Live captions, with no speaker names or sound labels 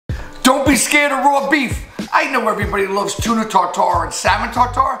be scared of raw beef. I know everybody loves tuna tartare and salmon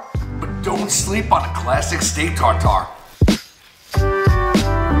tartare, but don't sleep on a classic steak tartare.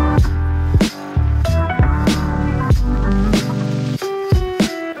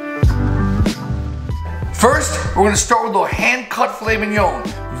 First, we're going to start with a little hand-cut filet mignon.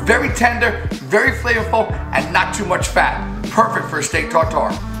 Very tender, very flavorful, and not too much fat. Perfect for a steak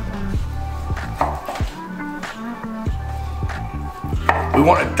tartare. We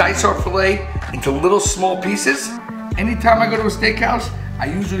want to dice our filet into little small pieces. Anytime I go to a steakhouse, I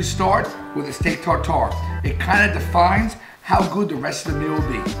usually start with a steak tartare. It kind of defines how good the rest of the meal will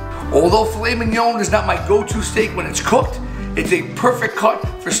be. Although filet mignon is not my go-to steak when it's cooked, it's a perfect cut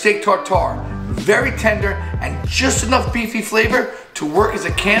for steak tartare. Very tender and just enough beefy flavor to work as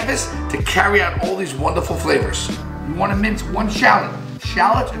a canvas to carry out all these wonderful flavors. You want to mince 1 shallot.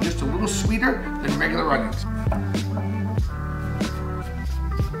 Shallots are just a little sweeter than regular onions.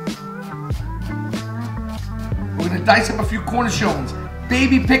 We're going to dice up a few cornichons,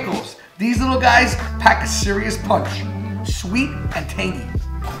 baby pickles. These little guys pack a serious punch. Sweet and tangy.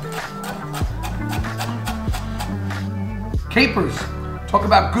 Capers. Talk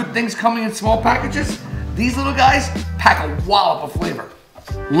about good things coming in small packages. These little guys pack a wallop of flavor.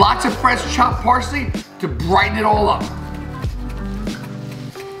 Lots of fresh chopped parsley to brighten it all up.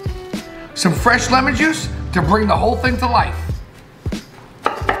 Some fresh lemon juice to bring the whole thing to life.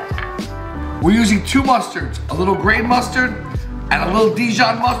 We're using 2 mustards, a little grain mustard and a little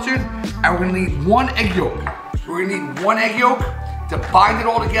Dijon mustard, and we're gonna need 1 egg yolk. We're gonna need 1 egg yolk to bind it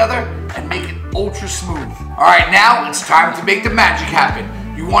all together and make it ultra smooth. All right, now it's time to make the magic happen.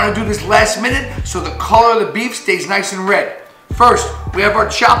 You wanna do this last minute so the color of the beef stays nice and red. First, we have our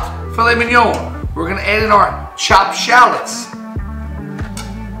chopped filet mignon. We're gonna add in our chopped shallots,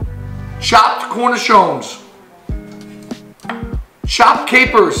 chopped cornichons, chopped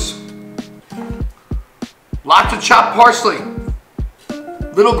capers, lots of chopped parsley,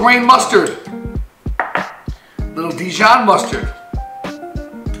 little grain mustard, little Dijon mustard,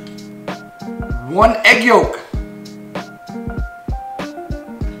 1 egg yolk,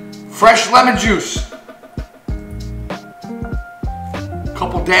 fresh lemon juice,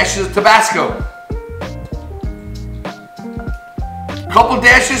 couple dashes of Tabasco, couple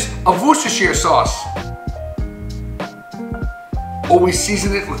dashes of Worcestershire sauce. Always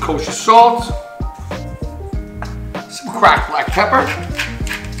season it with kosher salt, some cracked black pepper,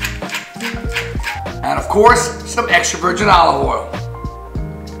 and of course, some extra virgin olive oil.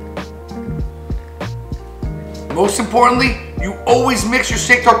 Most importantly, you always mix your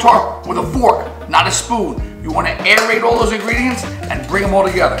steak tartare with a fork, not a spoon. You want to aerate all those ingredients and bring them all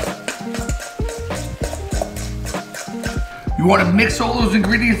together. You want to mix all those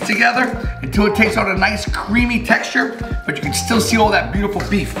ingredients together until it takes on a nice creamy texture, but you can still see all that beautiful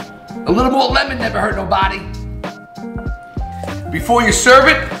beef. A little more lemon never hurt nobody. Before you serve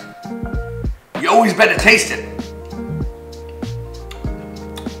it, you always better taste it.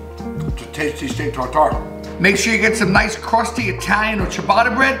 It's a tasty steak tartare. Make sure you get some nice crusty Italian or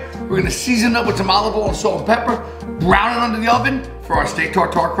ciabatta bread. We're gonna season it up with some olive oil and salt and pepper, brown it under the oven for our steak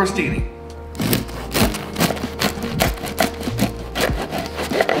tartare crostini.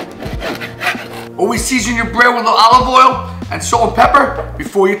 Always season your bread with a little olive oil and salt and pepper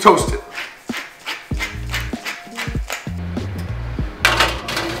before you toast it.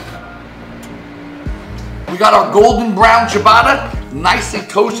 We got our golden brown ciabatta, nicely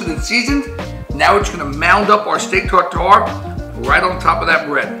toasted and seasoned. Now we're just gonna mound up our steak tartare right on top of that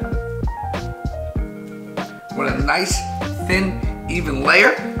bread. Want a nice, thin, even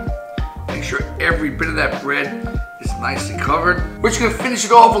layer. Make sure every bit of that bread is nicely covered. We're just gonna finish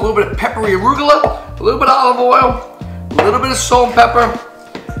it off with a little bit of peppery arugula, a little bit of olive oil, a little bit of salt and pepper,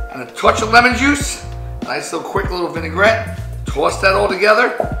 and a touch of lemon juice. Nice little quick little vinaigrette. Toss that all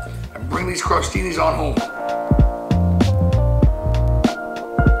together and bring these crostinis on home.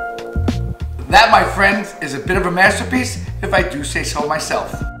 That, my friends, is a bit of a masterpiece, if I do say so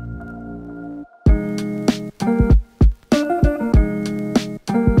myself.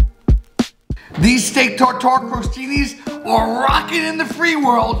 These steak tartare crostinis are rocking in the free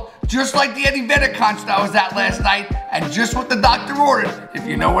world, just like the Eddie Vedder concert I was at last night, and just what the doctor ordered, if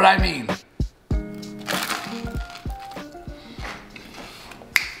you know what I mean.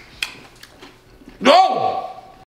 No!